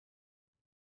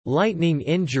Lightning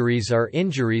injuries are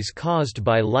injuries caused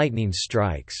by lightning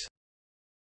strikes.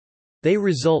 They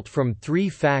result from three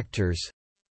factors: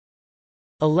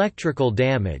 electrical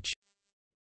damage,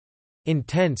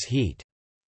 intense heat.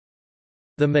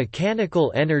 The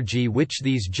mechanical energy which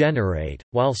these generate,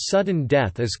 while sudden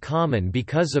death is common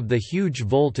because of the huge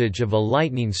voltage of a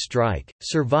lightning strike,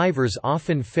 survivors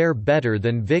often fare better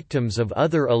than victims of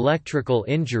other electrical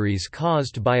injuries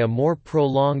caused by a more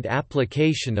prolonged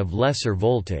application of lesser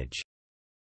voltage.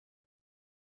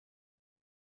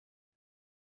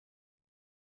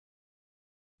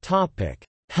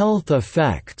 Health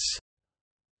effects.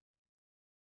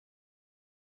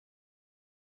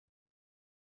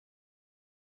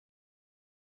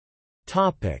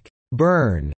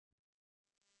 Burn.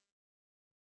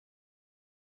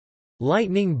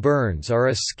 Lightning burns are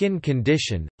a skin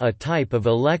condition, a type of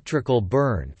electrical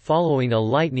burn following a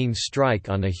lightning strike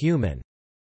on a human.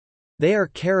 They are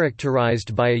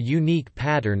characterized by a unique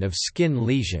pattern of skin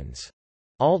lesions.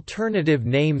 Alternative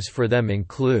names for them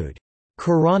include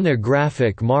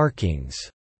coronographic markings,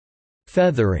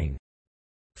 feathering,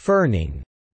 ferning,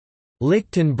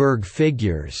 Lichtenberg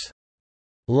figures,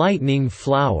 lightning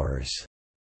flowers,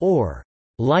 or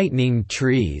lightning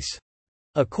trees.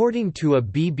 According to a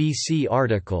BBC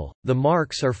article, the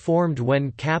marks are formed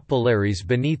when capillaries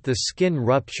beneath the skin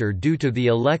rupture due to the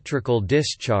electrical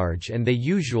discharge, and they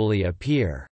usually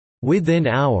appear within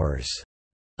hours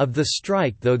of the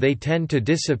strike, though they tend to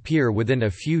disappear within a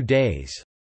few days.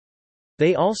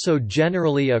 They also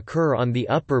generally occur on the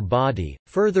upper body.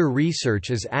 Further research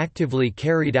is actively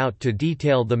carried out to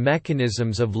detail the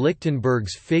mechanisms of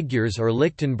Lichtenberg's figures or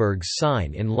Lichtenberg's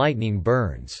sign in lightning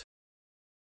burns.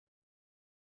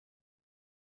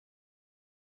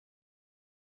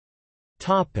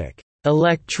 Topic: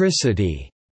 Electricity.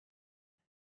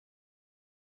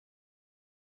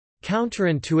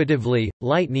 Counterintuitively,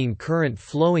 lightning current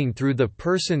flowing through the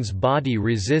person's body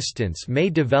resistance may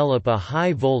develop a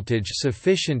high voltage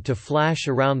sufficient to flash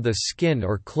around the skin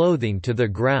or clothing to the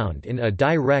ground in a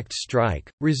direct strike,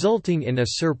 resulting in a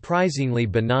surprisingly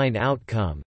benign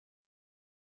outcome.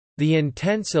 The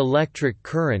intense electric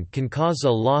current can cause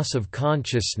a loss of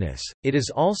consciousness. It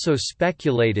is also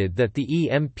speculated that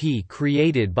the EMP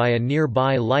created by a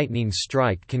nearby lightning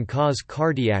strike can cause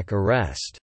cardiac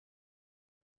arrest.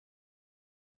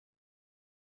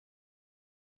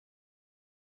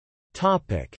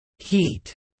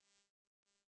 Heat.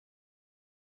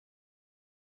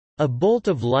 A bolt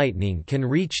of lightning can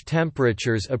reach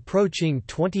temperatures approaching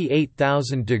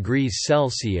 28,000 degrees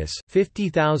Celsius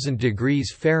 (50,000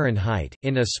 degrees Fahrenheit)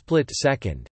 in a split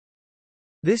second.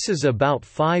 This is about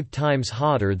 5 times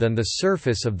hotter than the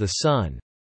surface of the Sun.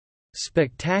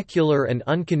 Spectacular and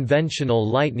unconventional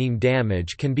lightning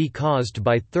damage can be caused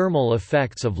by thermal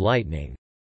effects of lightning.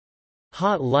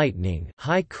 Hot lightning,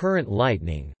 high current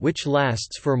lightning, which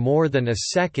lasts for more than a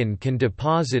second, can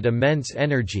deposit immense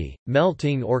energy,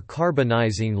 melting or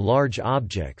carbonizing large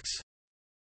objects.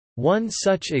 One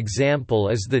such example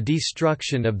is the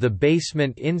destruction of the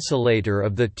basement insulator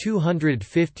of the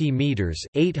 250 meters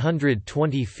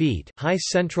 (820 feet) high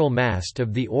central mast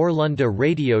of the Orlunda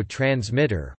radio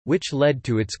transmitter, which led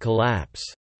to its collapse.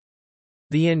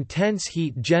 The intense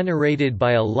heat generated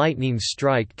by a lightning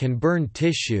strike can burn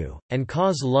tissue, and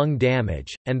cause lung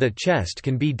damage, and the chest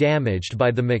can be damaged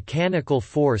by the mechanical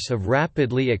force of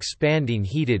rapidly expanding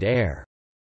heated air.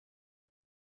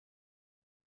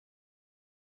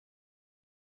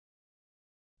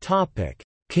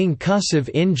 Concussive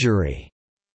injury.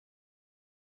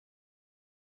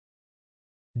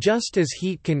 Just as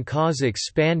heat can cause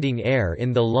expanding air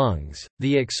in the lungs,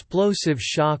 the explosive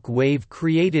shock wave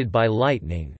created by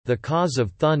lightning, the cause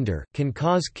of thunder, can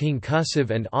cause concussive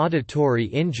and auditory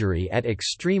injury at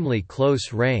extremely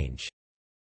close range.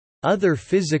 Other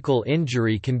physical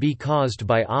injury can be caused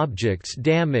by objects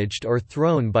damaged or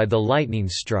thrown by the lightning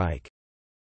strike.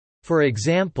 For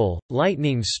example,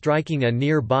 lightning striking a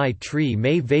nearby tree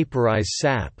may vaporize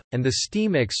sap, and the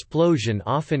steam explosion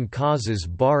often causes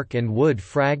bark and wood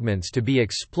fragments to be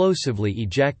explosively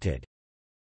ejected.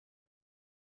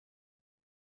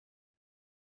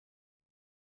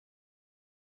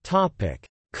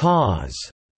 Cause.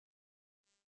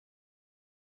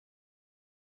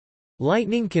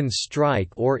 Lightning can strike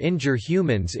or injure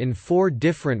humans in 4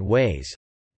 different ways.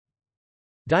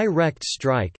 Direct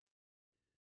strike,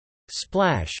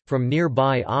 splash from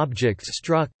nearby objects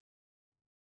struck,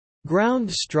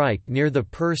 Ground strike near the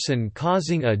person,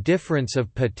 causing a difference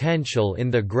of potential in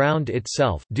the ground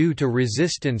itself due to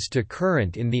resistance to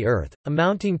current in the earth,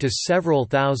 amounting to several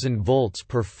thousand volts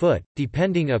per foot,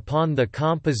 depending upon the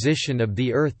composition of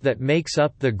the earth that makes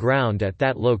up the ground at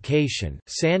that location,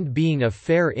 sand being a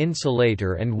fair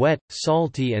insulator and wet,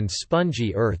 salty and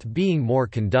spongy earth being more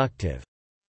conductive.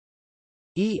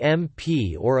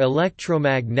 EMP or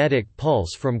electromagnetic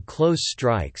pulse from close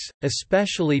strikes,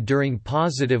 especially during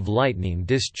positive lightning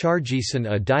discharges. In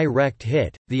a direct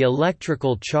hit, the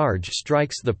electrical charge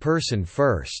strikes the person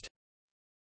first.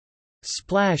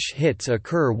 Splash hits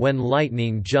occur when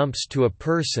lightning jumps to a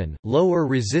person, lower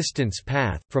resistance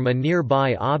path, from a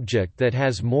nearby object that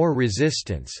has more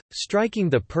resistance, striking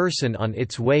the person on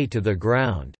its way to the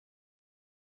ground.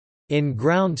 In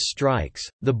ground strikes,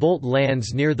 the bolt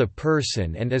lands near the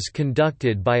person and is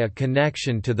conducted by a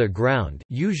connection to the ground,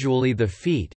 usually the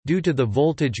feet, due to the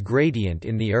voltage gradient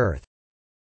in the earth.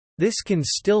 This can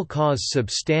still cause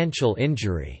substantial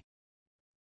injury.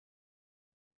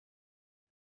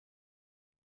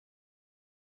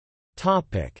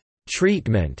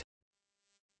 Treatment.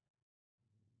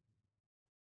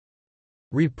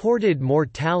 Reported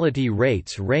mortality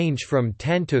rates range from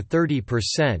 10 to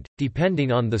 30%, depending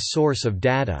on the source of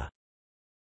data.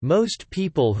 Most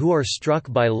people who are struck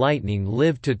by lightning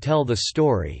live to tell the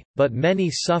story, but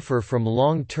many suffer from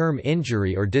long-term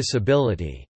injury or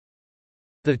disability.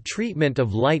 The treatment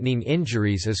of lightning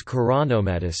injuries is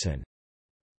coronomedicine.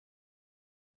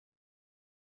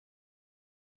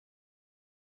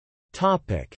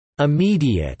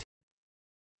 Immediate.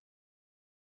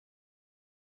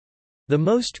 The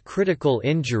most critical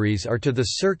injuries are to the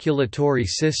circulatory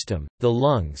system, the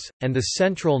lungs, and the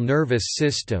central nervous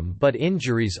system, but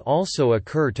injuries also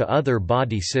occur to other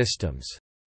body systems.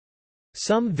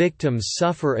 Some victims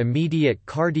suffer immediate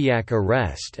cardiac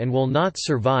arrest and will not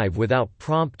survive without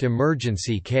prompt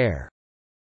emergency care.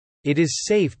 It is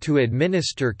safe to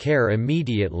administer care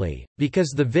immediately, because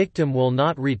the victim will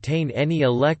not retain any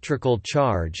electrical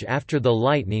charge after the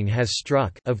lightning has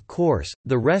struck. Of course,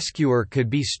 the rescuer could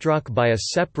be struck by a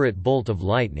separate bolt of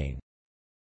lightning.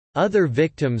 Other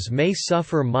victims may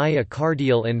suffer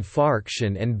myocardial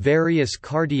infarction and various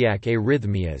cardiac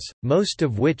arrhythmias, most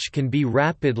of which can be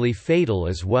rapidly fatal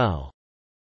as well.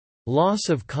 Loss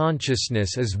of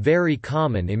consciousness is very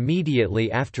common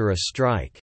immediately after a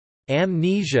strike.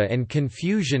 Amnesia and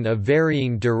confusion of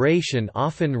varying duration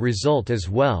often result as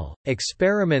well.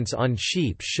 Experiments on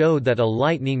sheep show that a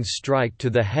lightning strike to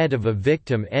the head of a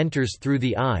victim enters through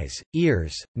the eyes,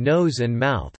 ears, nose, and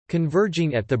mouth,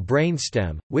 converging at the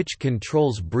brainstem, which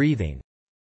controls breathing.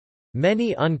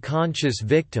 Many unconscious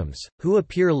victims, who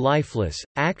appear lifeless,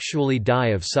 actually die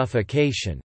of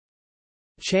suffocation.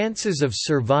 Chances of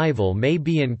survival may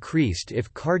be increased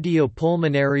if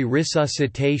cardiopulmonary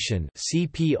resuscitation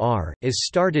 (CPR) is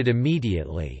started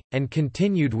immediately, and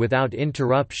continued without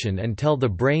interruption until the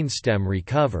brainstem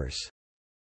recovers.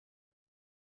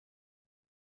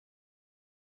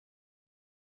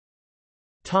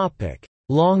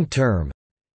 Long-term.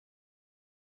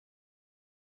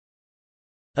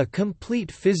 A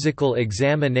complete physical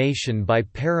examination by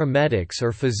paramedics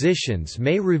or physicians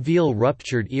may reveal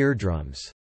ruptured eardrums.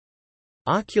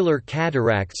 Ocular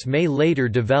cataracts may later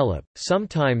develop,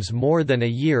 sometimes more than a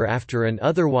year after an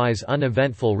otherwise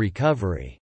uneventful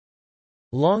recovery.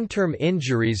 Long-term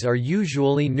injuries are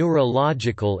usually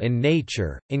neurological in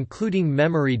nature, including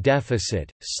memory deficit,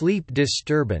 sleep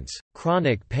disturbance,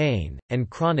 chronic pain, and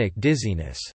chronic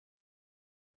dizziness.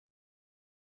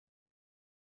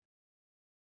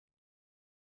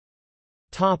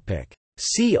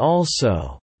 See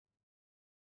also: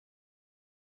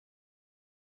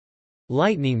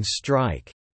 Lightning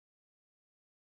strike.